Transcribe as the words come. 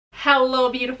Hello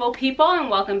beautiful people, and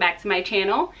welcome back to my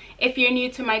channel. If you're new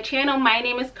to my channel, my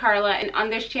name is Carla, and on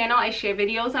this channel I share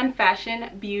videos on fashion,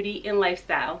 beauty, and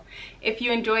lifestyle. If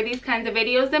you enjoy these kinds of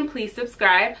videos, then please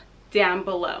subscribe down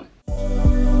below.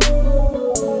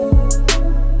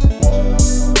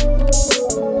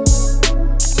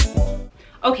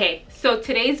 Okay, so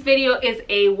today's video is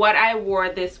a what I wore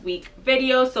this week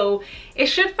video, so it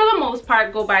should for the most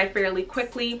part go by fairly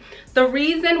quickly. The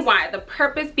reason why, the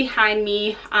purpose behind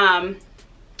me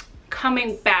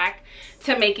coming back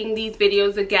to making these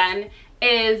videos again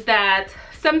is that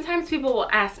sometimes people will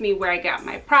ask me where I got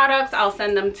my products. I'll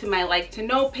send them to my like to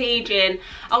know page, and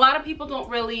a lot of people don't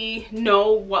really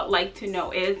know what like to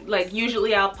know is. Like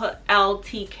usually I'll put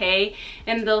LTK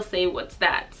and they'll say what's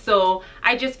that. So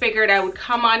I just figured I would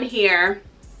come on here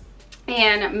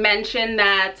and mention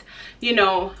that, you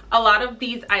know, a lot of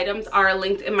these items are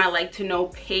linked in my like to know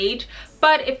page,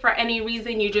 but if for any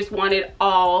reason you just wanted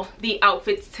all the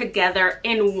outfits together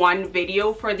in one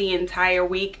video for the entire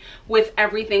week with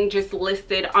everything just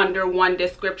listed under one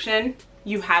description,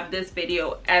 you have this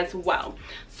video as well.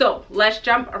 So let's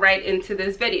jump right into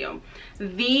this video.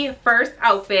 The first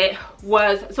outfit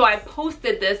was, so I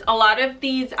posted this, a lot of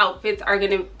these outfits are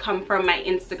going to come from my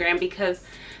Instagram because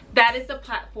that is the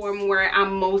platform where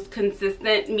I'm most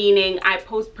consistent, meaning I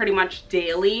post pretty much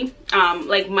daily,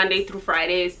 like Monday through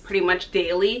Friday is pretty much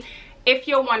daily. If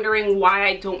you're wondering why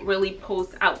I don't really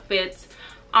post outfits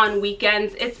on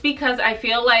weekends, it's because I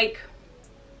feel like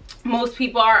most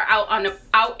people are out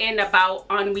and about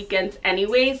on weekends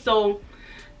anyway, so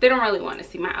they don't really want to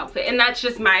see my outfit, and that's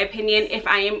just my opinion. If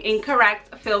I am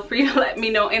incorrect, feel free to let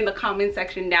me know in the comment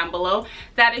section down below.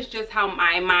 That is just how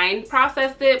my mind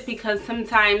processed it, because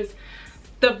sometimes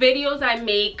the videos I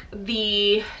make,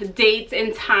 the dates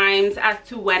and times as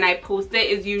to when I post it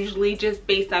is usually just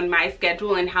based on my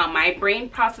schedule and how my brain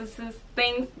processes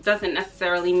things. Doesn't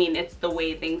necessarily mean it's the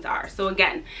way things are. So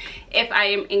again, if I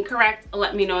am incorrect,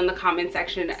 let me know in the comment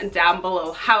section down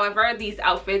below. However, these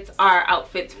outfits are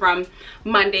outfits from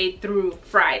Monday through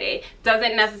Friday.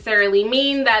 Doesn't necessarily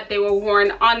mean that they were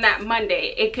worn on that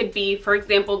Monday. It could be, for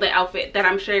example, the outfit that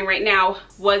I'm showing right now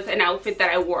was an outfit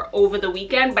that I wore over the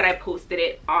weekend, but I posted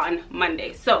it on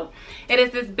Monday. So it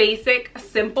is this basic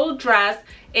simple dress.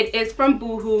 It is from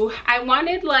Boohoo. I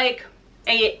wanted like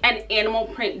an animal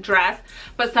print dress,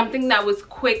 but something that was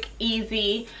quick,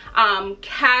 easy,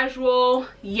 casual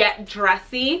yet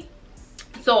dressy.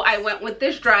 So I went with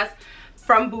this dress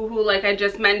from Boohoo. Like I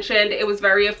just mentioned, it was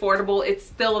very affordable. It's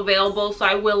still available, so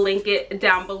I will link it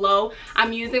down below.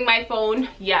 I'm using my phone.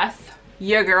 Yes,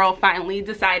 your girl finally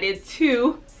decided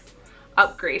to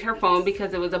upgrade her phone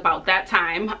because it was about that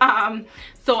time.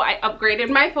 So I upgraded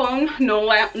my phone. No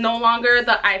longer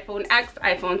the iPhone X,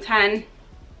 iPhone 10.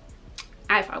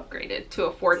 I've upgraded to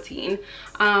a 14,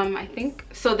 I think.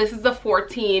 So this is the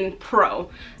 14 Pro.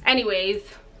 Anyways,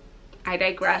 I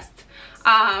digressed.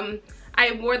 I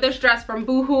wore this dress from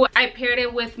Boohoo. I paired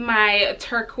it with my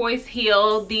turquoise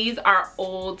heel. These are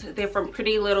old. They're from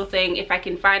Pretty Little Thing. If I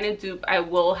can find a dupe, I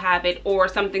will have it, or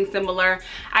something similar.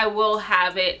 I will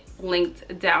have it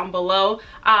linked down below.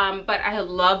 But I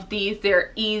love these.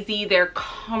 They're easy. They're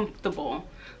comfortable.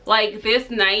 Like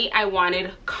this night I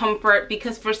wanted comfort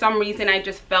because for some reason I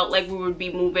just felt like we would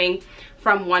be moving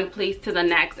from one place to the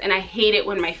next, and I hate it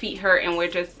when my feet hurt and we're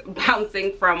just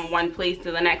bouncing from one place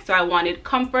to the next. So I wanted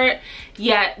comfort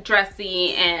yet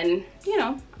dressy, and you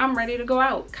know, I'm ready to go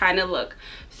out kind of look.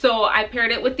 So I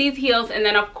paired it with these heels, and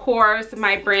then of course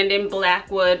my Brandon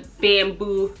Blackwood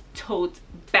bamboo tote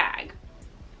bag.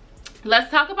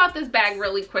 Let's talk about this bag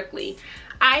really quickly.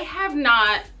 I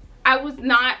was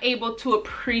not able to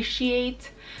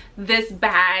appreciate this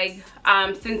bag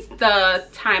since the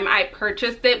time I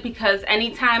purchased it, because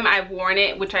anytime I've worn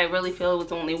it, which I really feel it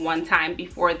was only one time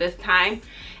before this time,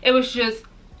 it was just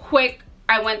quick.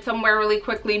 I went somewhere really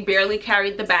quickly, barely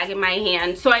carried the bag in my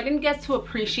hand, so I didn't get to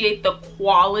appreciate the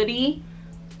quality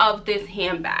of this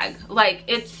handbag. Like,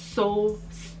 it's so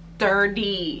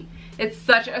sturdy. It's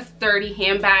such a sturdy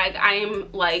handbag. I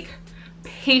am like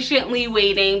patiently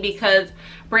waiting because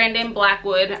Brandon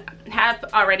Blackwood has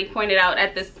already pointed out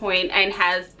at this point and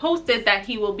has posted that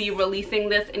he will be releasing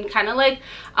this in kind of like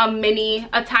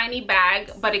a tiny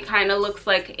bag, but it kind of looks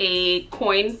like a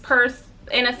coin purse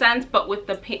in a sense, but with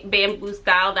the bamboo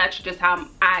style. That's just how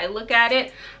I look at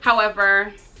it.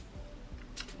 However,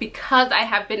 because I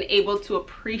have been able to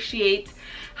appreciate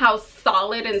how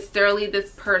solid and sturdy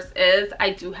this purse is,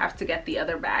 I do have to get the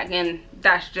other bag, and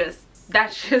that's just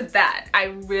that. I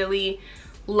really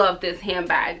love this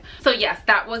handbag. So yes,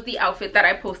 that was the outfit that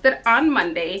I posted on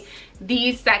Monday.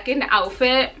 The second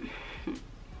outfit,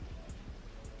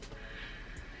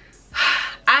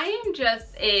 am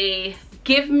just a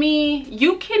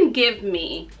you can give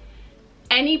me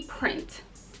any print,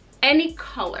 any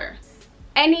color,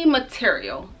 any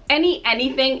material,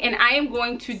 anything, and I am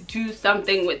going to do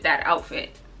something with that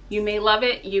outfit. You may love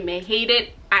it, you may hate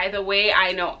it. Either way,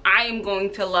 I know I am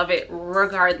going to love it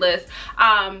regardless.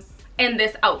 And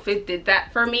this outfit did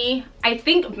that for me. I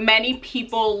think many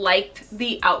people liked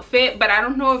the outfit, but I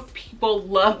don't know if people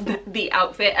loved the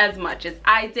outfit as much as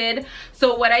I did.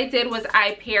 So what I did was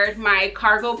I paired my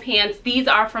cargo pants. These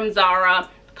are from Zara.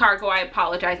 Cargo, I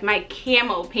apologize. My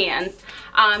camo pants.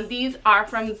 These are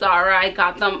from Zara. I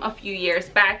got them a few years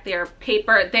back. They're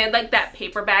paper. They're like that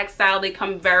paper bag style. They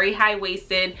come very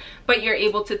high-waisted, but you're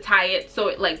able to tie it so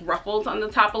it like ruffles on the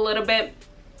top a little bit.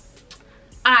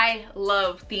 I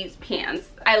love these pants.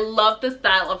 I love the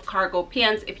style of cargo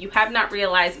pants. If you have not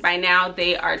realized by now,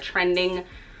 they are trending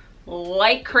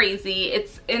like crazy.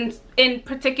 It's in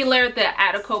particular the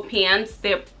Attico pants.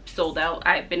 They're sold out.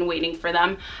 I've been waiting for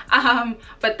them,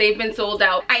 but they've been sold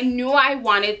out. I knew I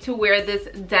wanted to wear this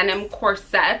denim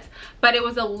corset, but it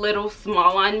was a little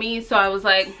small on me, so I was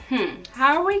like,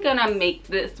 how are we gonna make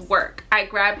this work? I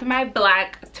grabbed my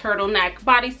black turtleneck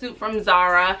bodysuit from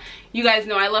Zara. You guys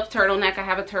know I love turtleneck. I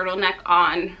have a turtleneck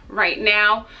on right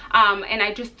now, and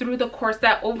I just threw the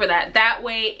corset over that. That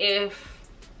way,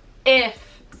 if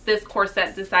this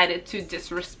corset decided to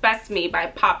disrespect me by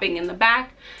popping in the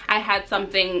back, I had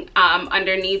something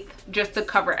underneath just to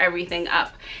cover everything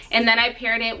up. And then I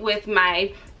paired it with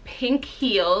my pink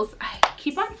heels. I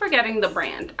keep on forgetting the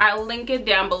brand. I'll link it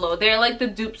down below. They're like the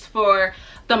dupes for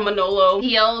the Manolo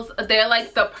heels. They're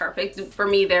like the perfect dupe for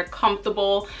me. They're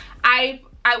comfortable. I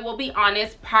will be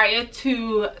honest, prior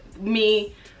to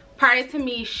me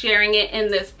sharing it in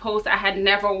this post, I had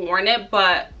never worn it,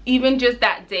 but even just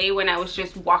that day when I was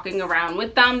just walking around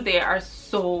with them, they are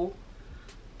so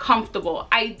comfortable.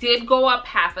 I did go up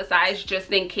half a size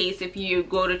just in case if you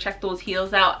go to check those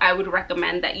heels out. I would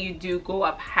recommend that you do go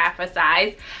up half a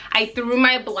size. I threw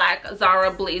my black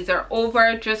Zara blazer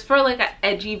over just for like an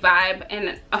edgy vibe,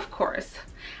 and of course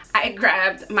I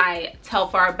grabbed my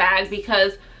Telfar bag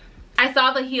because I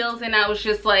saw the heels and I was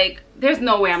just like, there's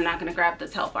no way I'm not gonna grab the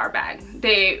Telfar bag.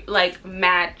 They like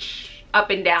match up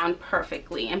and down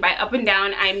perfectly, and by up and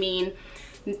down I mean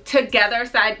together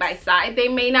side by side they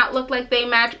may not look like they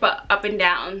match, but up and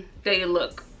down they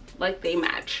look like they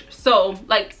match, so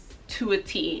like to a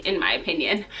T in my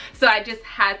opinion. So I just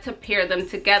had to pair them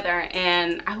together,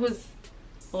 and I was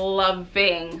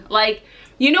loving, like,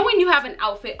 you know when you have an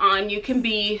outfit on, you can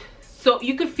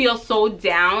could feel so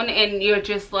down and you're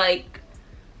just like,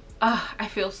 oh, I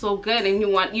feel so good, and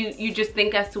you just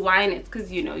think as to why, and it's because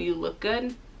you know you look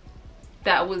good.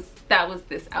 That was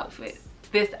this outfit.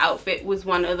 This outfit was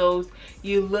one of those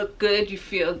you look good, you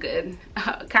feel good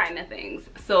kind of things.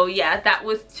 So yeah, that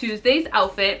was Tuesday's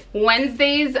outfit.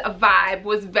 Wednesday's vibe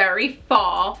was very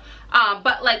fall,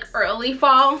 but like early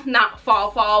fall, not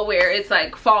fall where it's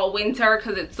like fall winter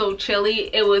because it's so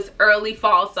chilly. It was early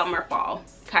fall, summer fall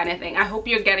kind of thing. I hope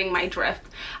you're getting my drift.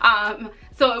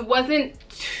 So it wasn't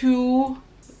too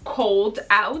cold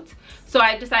out, so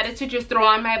I decided to just throw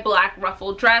on my black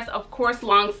ruffled dress, of course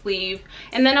long sleeve,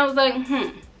 and then I was like,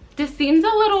 this seems a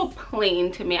little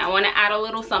plain to me. I want to add a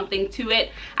little something to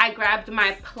it. I grabbed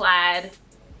my plaid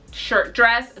shirt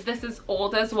dress. This is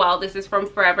old as well. This is from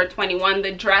Forever 21.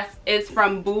 The dress is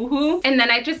from Boohoo, and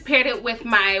then I just paired it with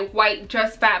my white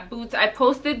Just Fat boots. I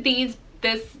posted this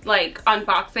like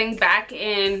unboxing back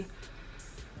in,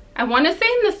 I want to say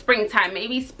in the springtime,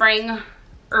 maybe spring,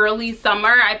 early summer.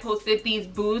 I posted these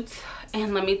boots,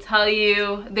 and let me tell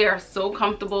you, they are so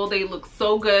comfortable. They look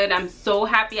so good. I'm so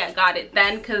happy I got it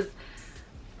then, because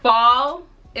fall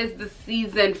is the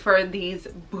season for these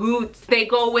boots. They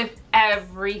go with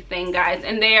everything, guys,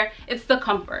 and it's the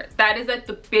comfort. That is like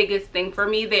the biggest thing for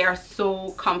me. They are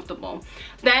so comfortable.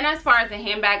 Then as far as the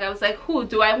handbag, I was like,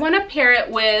 do I want to pair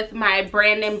it with my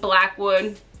Brandon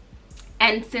Blackwood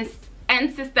and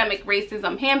Systemic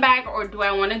Racism handbag, or do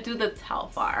I want to do the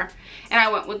Telfar? And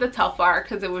I went with the Telfar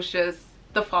because it was just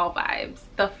the fall vibes.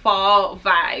 The fall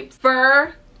vibes.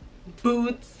 Fur,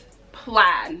 boots,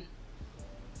 plaid.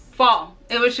 Fall.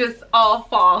 It was just all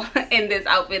fall in this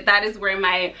outfit. That is where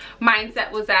my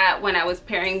mindset was at when I was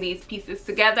pairing these pieces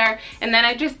together. And then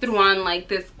I just threw on like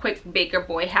this quick Baker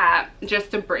Boy hat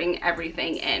just to bring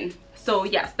everything in. So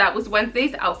yes, that was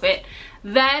Wednesday's outfit.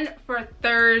 Then for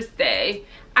Thursday,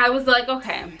 I was like,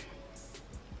 okay,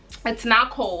 it's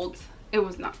not cold. It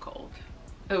was not cold.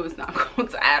 It was not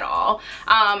cold at all.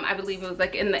 I believe it was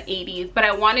like in the 80s, but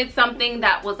I wanted something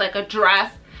that was like a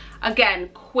dress again,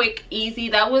 quick, easy.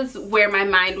 That was where my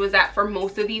mind was at for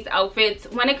most of these outfits.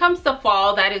 When it comes to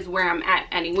fall, that is where I'm at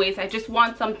anyways. I just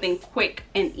want something quick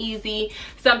and easy,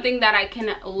 something that I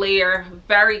can layer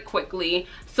very quickly.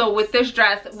 So with this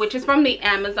dress, which is from the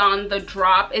Amazon, the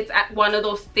drop, it's at one of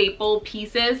those staple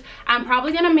pieces. I'm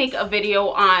probably gonna make a video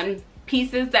on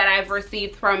pieces that I've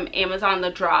received from Amazon, the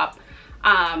drop,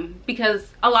 because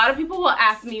a lot of people will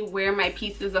ask me where my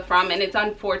pieces are from, and it's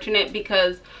unfortunate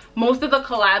because most of the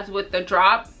collabs with the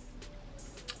drop,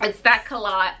 it's that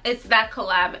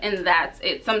collab and that's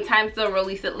it. Sometimes they'll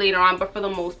release it later on, but for the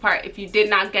most part, if you did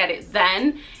not get it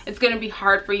then, it's going to be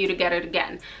hard for you to get it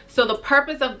again. So the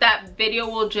purpose of that video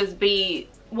will just be,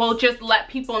 we'll just let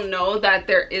people know that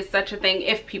there is such a thing.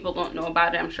 If people don't know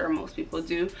about it, I'm sure most people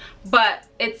do, but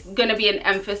it's gonna be an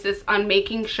emphasis on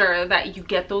making sure that you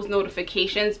get those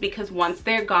notifications, because once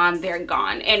they're gone, they're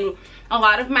gone. And a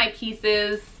lot of my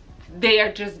pieces, they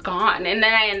are just gone, and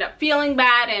then I end up feeling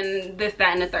bad and this,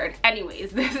 that, and the third.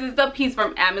 Anyways, this is the piece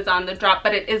from Amazon, the drop,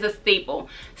 but it is a staple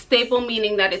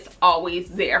meaning that it's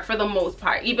always there for the most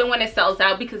part. Even when it sells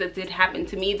out, because it did happen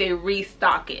to me, they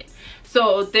restock it.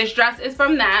 So this dress is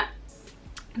from that.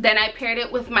 Then I paired it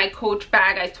with my Coach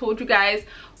bag. I told you guys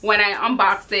when I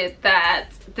unboxed it that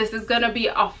this is gonna be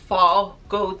a fall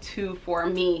go-to for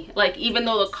me. Like, even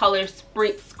though the colors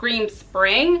scream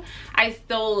spring, I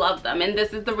still love them, and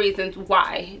this is the reasons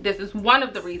why. This is one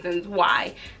of the reasons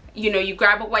why. You know, you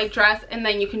grab a white dress and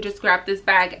then you can just grab this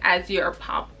bag as your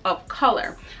pop of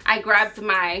color. I grabbed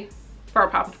my, for a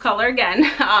pop of color again,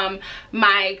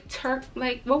 my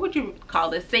like, what would you call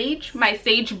this, sage? My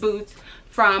sage boots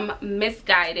from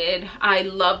Misguided. I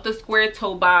love the square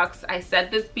toe box. I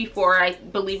said this before, I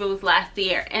believe it was last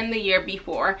year and the year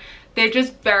before. They're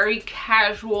just very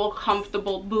casual,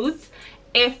 comfortable boots.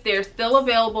 If they're still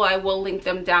available, I will link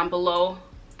them down below.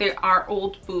 They are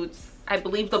old boots. I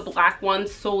believe the black ones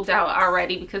sold out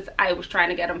already because I was trying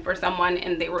to get them for someone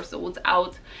and they were sold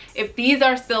out. If these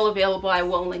are still available, I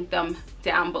will link them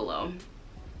down below.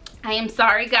 I am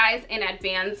sorry guys in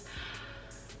advance.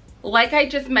 Like I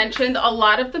just mentioned, a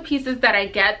lot of the pieces that I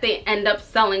get, they end up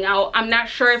selling out. I'm not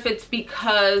sure if it's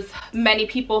because many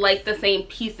people like the same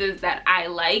pieces that I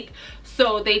like,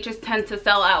 so they just tend to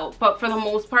sell out. But for the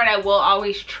most part, I will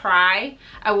always try.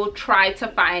 I will try to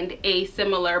find a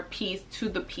similar piece to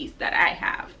the piece that I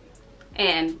have.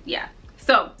 And yeah,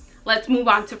 so let's move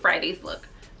on to Friday's look.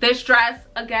 This dress,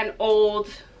 again, old.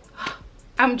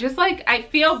 I'm just like, I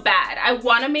feel bad. I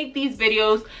want to make these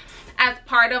videos as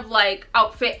part of like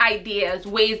outfit ideas,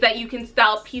 ways that you can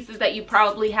style pieces that you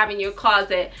probably have in your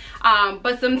closet,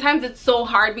 but sometimes it's so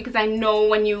hard because I know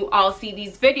when you all see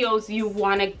these videos, you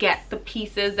want to get the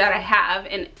pieces that I have,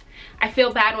 and I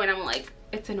feel bad when I'm like,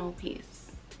 it's an old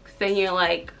piece, because then you're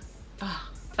like, oh,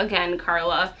 again,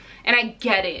 Carla. And I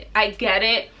get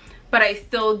it, but I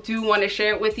still do want to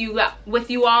share it with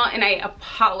you all, and I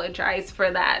apologize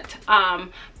for that.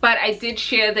 But I did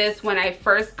share this when I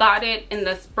first got it in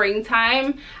the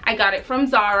springtime. I got it from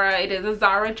Zara. It is a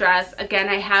Zara dress. Again,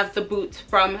 I have the boots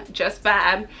from Just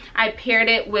Fab. I paired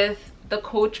it with the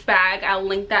Coach bag. I'll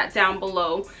link that down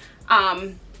below.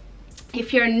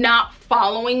 If you're not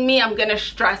following me, I'm gonna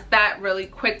stress that really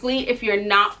quickly. If you're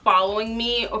not following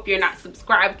me, or if you're not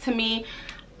subscribed to me,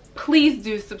 please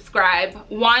do subscribe.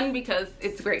 One, because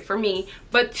it's great for me,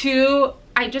 but two,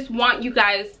 I just want you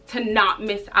guys to not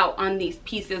miss out on these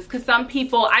pieces, because some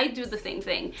people, I do the same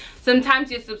thing.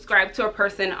 Sometimes you subscribe to a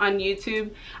person on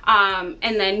YouTube,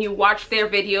 and then you watch their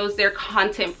videos, their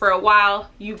content for a while,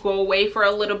 you go away for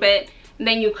a little bit, and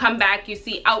then you come back, you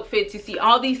see outfits, you see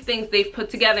all these things they've put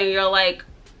together, and you're like,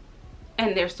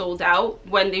 and they're sold out.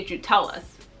 When did you tell us?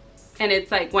 And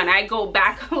it's like, when I go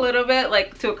back a little bit,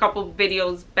 like to a couple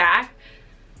videos back,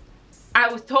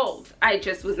 I was told. I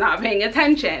just was not paying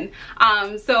attention.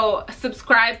 So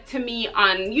subscribe to me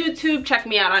on YouTube, check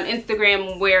me out on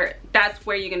Instagram, where that's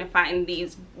where you're gonna find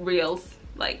these reels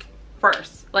like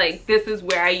first. Like, this is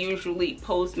where I usually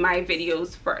post my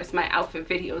videos first. My outfit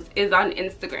videos is on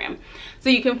Instagram, so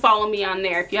you can follow me on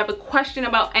there. If you have a question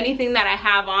about anything that I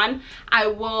have on, I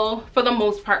will for the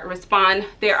most part respond.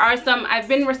 There are some, I've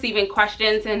been receiving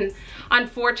questions, and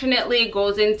unfortunately it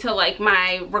goes into like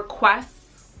my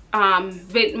requests,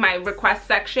 my request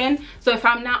section. So if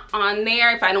I'm not on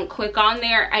there, if I don't click on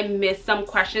there, I miss some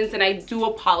questions, and I do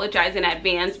apologize in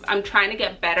advance. I'm trying to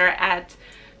get better at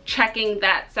checking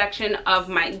that section of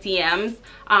my DMs,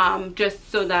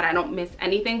 just so that I don't miss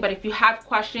anything. But if you have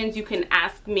questions, you can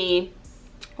ask me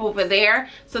over there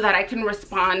so that I can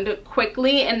respond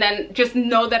quickly, and then just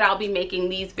know that I'll be making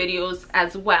these videos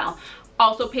as well.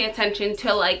 also pay attention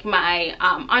to like my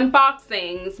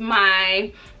unboxings,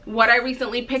 my what I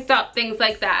recently picked up, things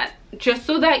like that, just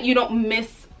so that you don't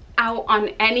miss out on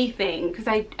anything, because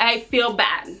I feel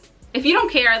bad. If you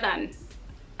don't care, then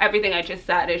everything I just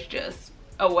said is just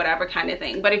a whatever kind of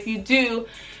thing. But if you do,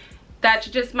 that's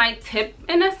just my tip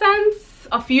in a sense.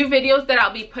 A few videos that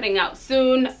I'll be putting out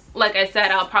soon. Like I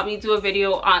said, I'll probably do a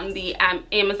video on the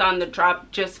Amazon the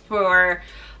drop, just for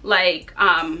like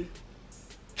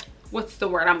what's the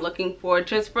word I'm looking for,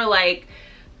 just for like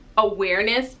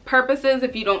awareness purposes.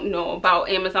 If you don't know about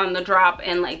Amazon the drop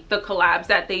and like the collabs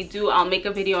that they do, I'll make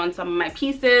a video on some of my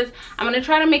pieces. I'm gonna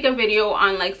try to make a video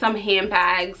on like some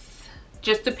handbags,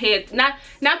 just to pay it, not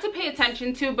to pay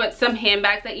attention to, but some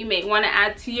handbags that you may want to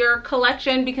add to your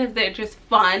collection, because they're just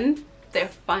fun. They're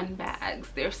fun bags.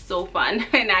 They're so fun,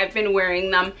 and I've been wearing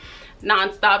them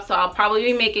non-stop, so I'll probably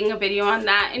be making a video on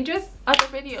that and just other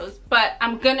videos. But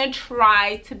I'm gonna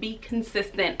try to be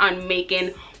consistent on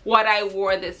making what I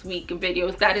wore this week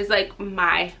videos. That is like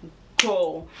my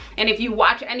goal. And if you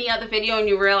watch any other video and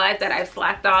you realize that I've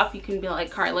slacked off, you can be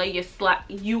like, Carla,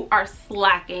 you are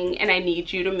slacking, and I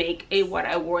need you to make a what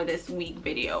I wore this week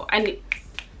video.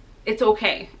 It's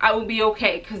okay. I will be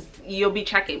okay, because you'll be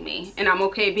checking me, and I'm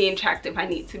okay being checked if I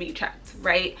need to be checked,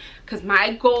 right? Because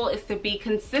my goal is to be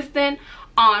consistent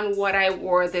on what I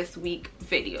wore this week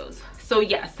videos. So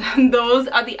yes, those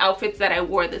are the outfits that I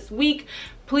wore this week.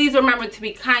 Please remember to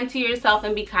be kind to yourself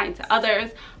and be kind to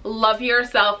others. Love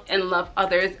yourself and love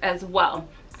others as well.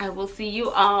 I will see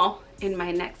you all in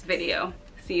my next video.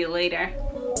 See you later.